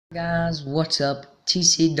Guys, what's up?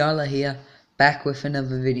 TC Dollar here, back with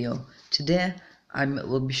another video. Today I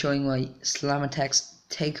will be showing my attax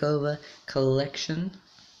takeover collection.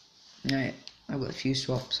 Alright, I've got a few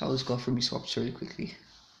swaps. I'll just go through my swaps really quickly.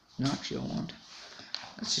 No, actually I won't.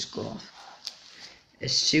 Let's just go off.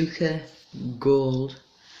 Asuka Gold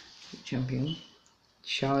Champion,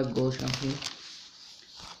 Charlotte Gold Champion,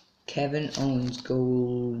 Kevin Owens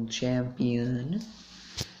Gold Champion.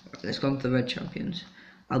 Let's go on to the red champions.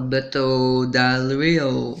 Alberto Del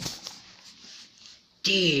Rio,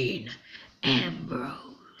 Dean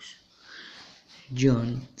Ambrose,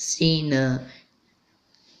 John Cena.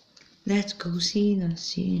 Let's go Cena.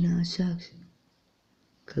 Cena sucks.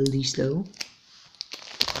 Kalisto,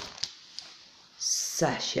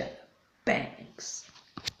 Sasha Banks,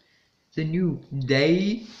 The New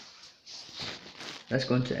Day. Let's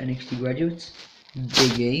go into NXT graduates.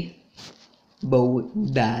 Big A, Bo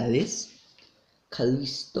Dallas,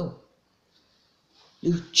 Kalisto,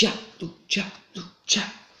 Lucha,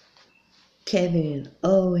 Kevin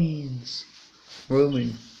Owens,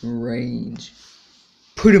 Roman Reigns.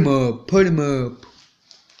 Put him up.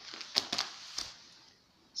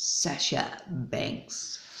 Sasha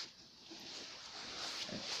Banks.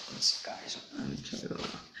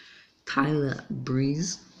 Tyler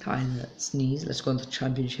Breeze, Tyler Sneeze. Let's go into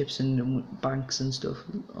championships and banks and stuff.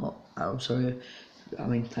 Oh, I'm sorry, I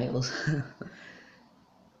mean titles.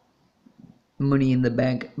 Money in the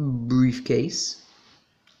Bank briefcase,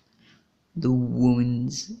 the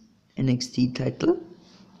women's NXT title,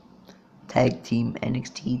 tag team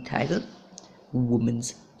NXT title,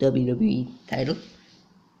 women's WWE title,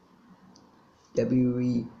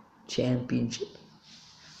 WWE championship.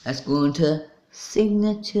 Let's go into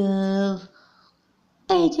signature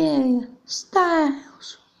AJ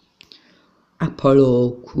Styles,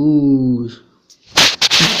 Apollo Crews,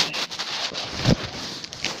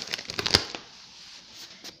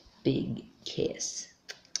 Big Kiss,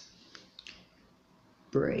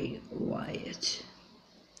 Bray Wyatt,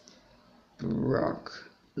 Brock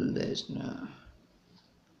Lesnar,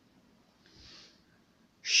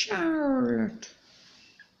 Charlotte,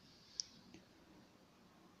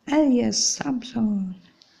 Elias Sampson,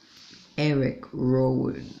 Eric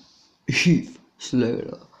Rowan, Heath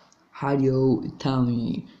Slater, Hideo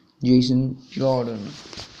Itami, Jason Jordan,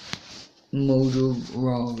 Mojo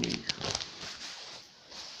Rawley.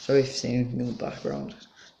 Sorry if you see anything in the background.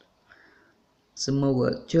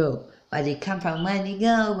 Samoa Joe. Where'd he come from? Where'd he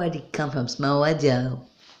go? Where'd he come from? Samoa Joe.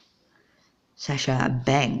 Sasha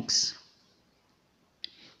Banks.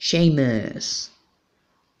 Sheamus.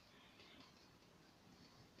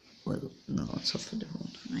 Well, no, that's off a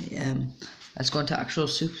different one. Let's go into actual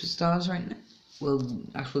superstars right now. Well,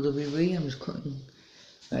 actual WWE, I'm just cutting.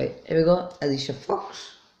 Right, here we go. Alicia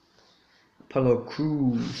Fox. Apollo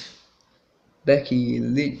Crews. Becky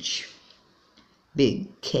Lynch,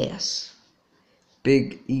 Big Cass,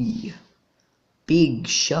 Big E, Big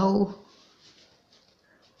Show,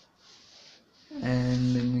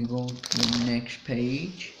 and then we go to the next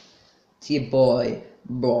page. It's your boy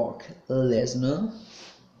Brock Lesnar,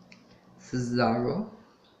 Cesaro,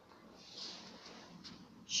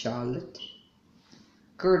 Charlotte,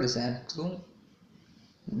 Curtis Axel,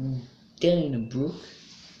 Dana Brooke,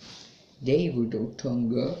 David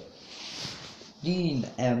Otunga, Dean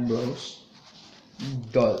Ambrose,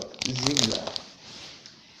 Dolph Ziggler,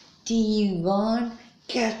 Devon,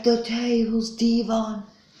 get the tables, Devon,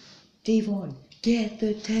 get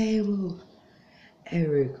the table,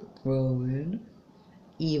 Eric Rowan,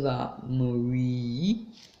 Eva Marie,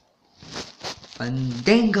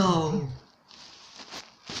 Fandango,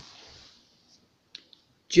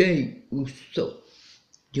 Jay Uso,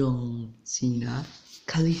 John Cena,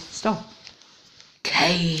 Kalisto,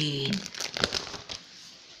 Kane,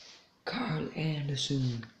 Carl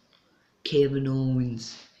Anderson, Kevin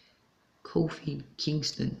Owens, Kofi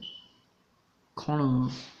Kingston,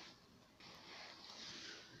 Connor,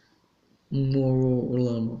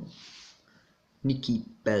 Tommorow, Nikki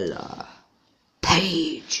Bella,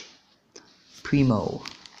 Paige, Primo,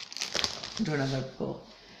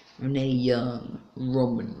 Renee Young,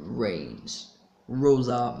 Roman Reigns,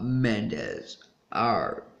 Rosa Mendes,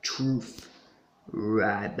 R-Truth,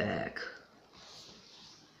 Ryback,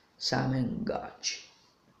 Simon Gotch,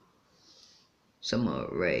 Summer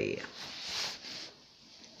Rae,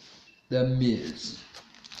 The Miz,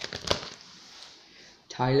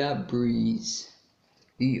 Tyler Breeze,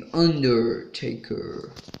 The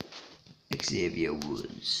Undertaker, Xavier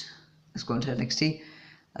Woods. Let's go into NXT.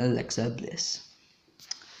 Alexa Bliss,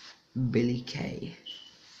 Billy Kay,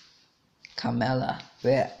 Carmella.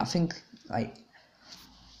 Where I think like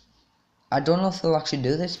I don't know if they'll actually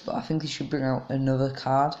do this, but I think they should bring out another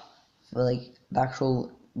card for like the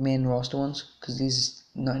actual main roster ones, because these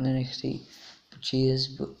are not in NXT. But she is,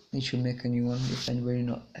 but they should make a new one if anybody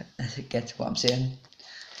not gets what I'm saying.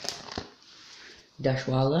 Dash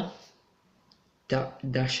Wilder,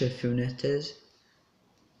 Dasha Funetes,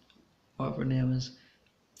 whatever her name is,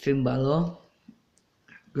 Finn Balor,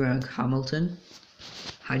 Greg Hamilton,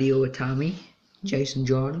 Hideo Itami, Jason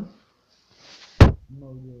Jordan,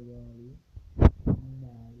 Mojo Rawley,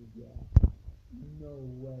 Nadia,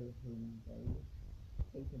 Noel Hungary,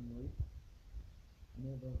 Peyton Royce,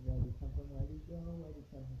 Never Ready Come From Ready Go, Ready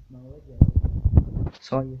Come From Smaller Joe,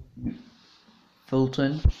 Sawyer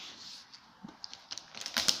Fulton,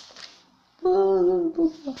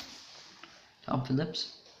 Tom Phillips,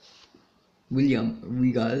 William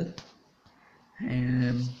Regal.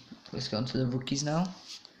 Let's go on to the rookies now.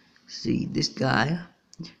 See this guy,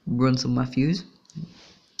 Brunson Matthews,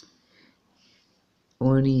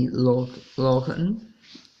 Orny Lawton,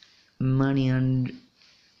 Manny and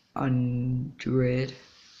Andrade,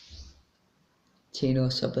 Tino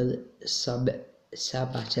Sabatelli.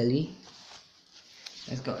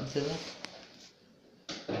 Let's go into that.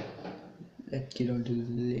 Let's get on to the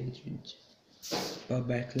legends. Bob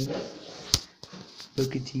Backlund,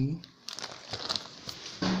 Booker T,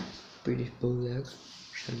 British Bulldog,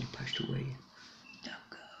 sadly passed away. Don't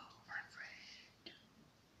go, my friend.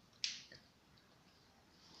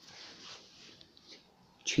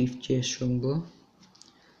 Chief J Strongbow,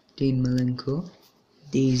 Dean Malenko,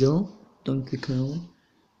 Diesel, Donkey Clown,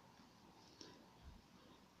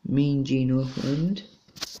 Mean Gene Oakland,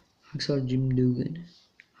 Hacksaw Jim Dugan,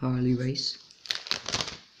 Harley Race,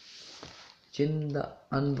 Jim the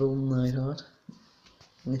Anvil Neidhart,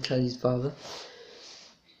 Natalie's father,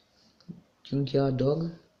 Junkyard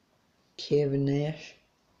Dog, Kevin Nash,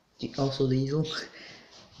 also Diesel,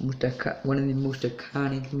 one of the most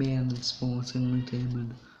iconic men in sports and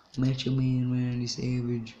entertainment, Macho Man Randy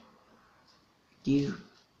Savage. You,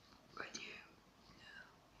 right here.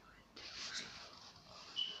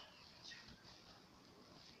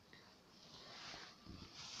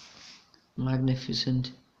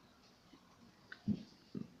 Magnificent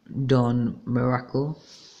Don Miracle,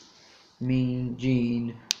 Mean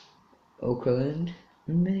Gene Oakland,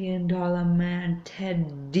 $1 Million Man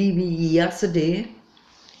Ted DiBiase,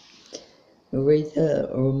 Aretha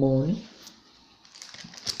Ramon,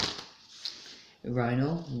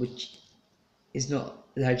 Rhino, which is not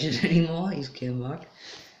legend anymore, he's came back,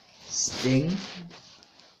 Sting,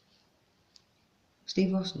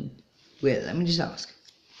 Steve Austin. Wait, let me just ask,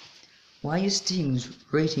 why is Sting's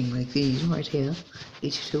rating like these right here,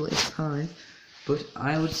 82, 85, but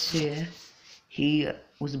I would say he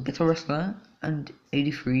was a better wrestler, and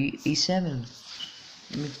 83, 87.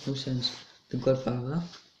 It makes no sense. The Godfather,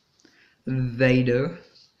 Vader,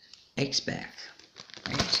 X-Pac.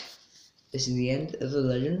 Right. This is the end of the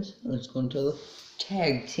legends. Let's go into the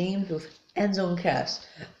tag teams with Enzo and Cass.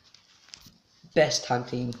 Best tag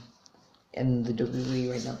team in the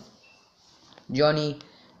WWE right now. Johnny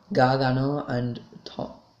Gargano and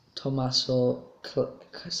Tommaso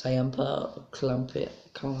Ciampa,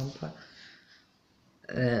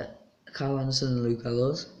 Carl Anderson and Luke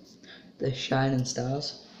Gallows, the Shining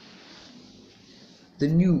Stars, the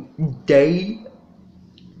New Day,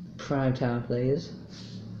 Primetime Players,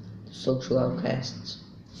 the Social Outcasts,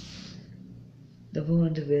 the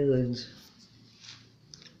Volunteer Villains.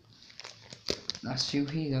 That's few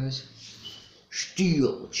here, guys.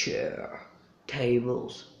 Steel chair,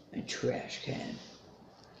 tables, and trash can.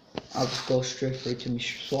 I'll just go straight through to my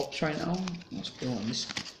swaps right now. Let's go on this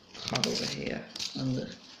card over here. And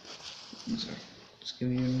sorry, just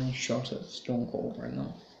give you a nice shot at Stone Cold right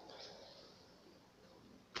now.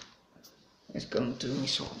 Let's go into my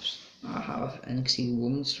swaps. I have NXT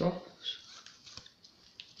Women's swaps,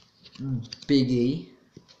 Big E,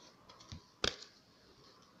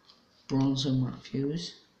 Bronson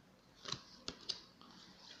Matthews,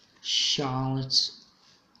 Charlotte's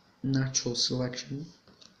Natural Selection,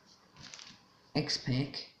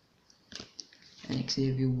 X-Pac, and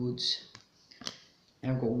Xavier Woods.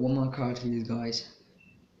 And I've got one more card for you guys.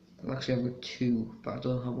 Actually, I've got two, but I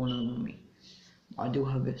don't have one of them with me. I do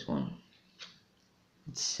have this one.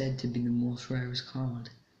 It's said to be the most rarest card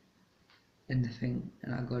in the thing,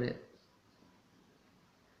 and I got it.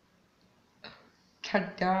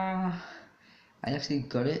 Ta-da! I actually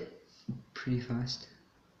got it pretty fast.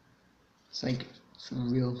 It's like some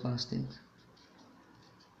real plastic.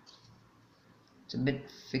 It's a bit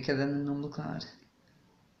thicker than the normal card.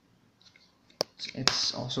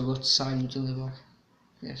 It's also got silent on the back.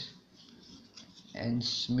 Yes. And for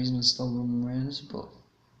some reason it's still Roman Reigns, but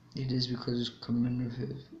It is because it's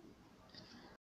commemorative.